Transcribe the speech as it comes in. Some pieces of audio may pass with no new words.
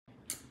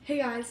Hey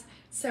guys,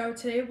 so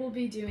today we'll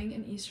be doing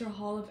an Easter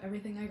haul of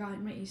everything I got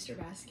in my Easter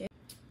basket.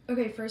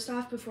 Okay, first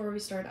off, before we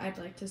start, I'd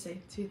like to say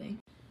two things.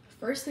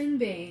 First thing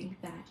being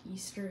that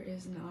Easter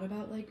is not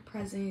about like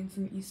presents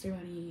and Easter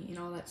bunny and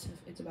all that stuff.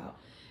 It's about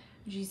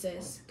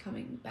Jesus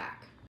coming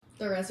back,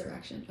 the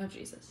resurrection of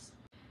Jesus.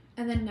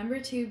 And then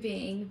number two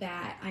being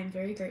that I'm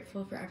very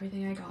grateful for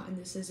everything I got, and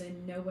this is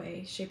in no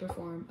way, shape, or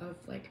form of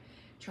like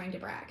trying to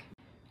brag.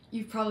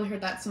 You've probably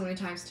heard that so many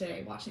times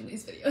today watching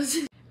these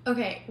videos.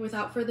 Okay,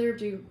 without further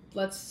ado,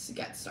 let's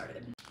get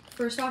started.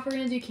 First off, we're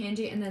gonna do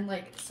candy and then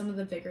like some of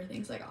the bigger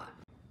things I got.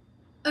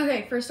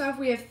 Okay, first off,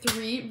 we have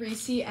 3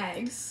 Reese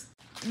eggs.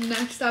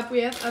 Next up,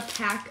 we have a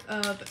pack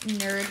of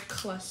Nerd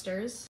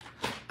Clusters.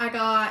 I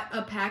got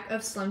a pack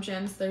of Slim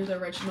Jims. They're the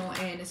original,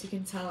 and as you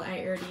can tell, I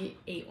already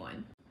ate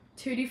one.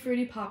 Tutti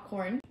Frutti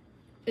popcorn.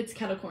 It's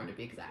kettle corn to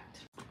be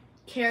exact.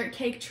 Carrot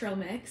cake trail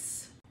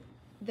mix.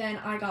 Then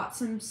I got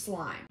some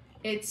slime.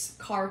 It's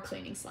car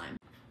cleaning slime.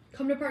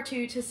 Come to part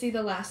 2 to see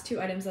the last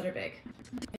 2 items that are big.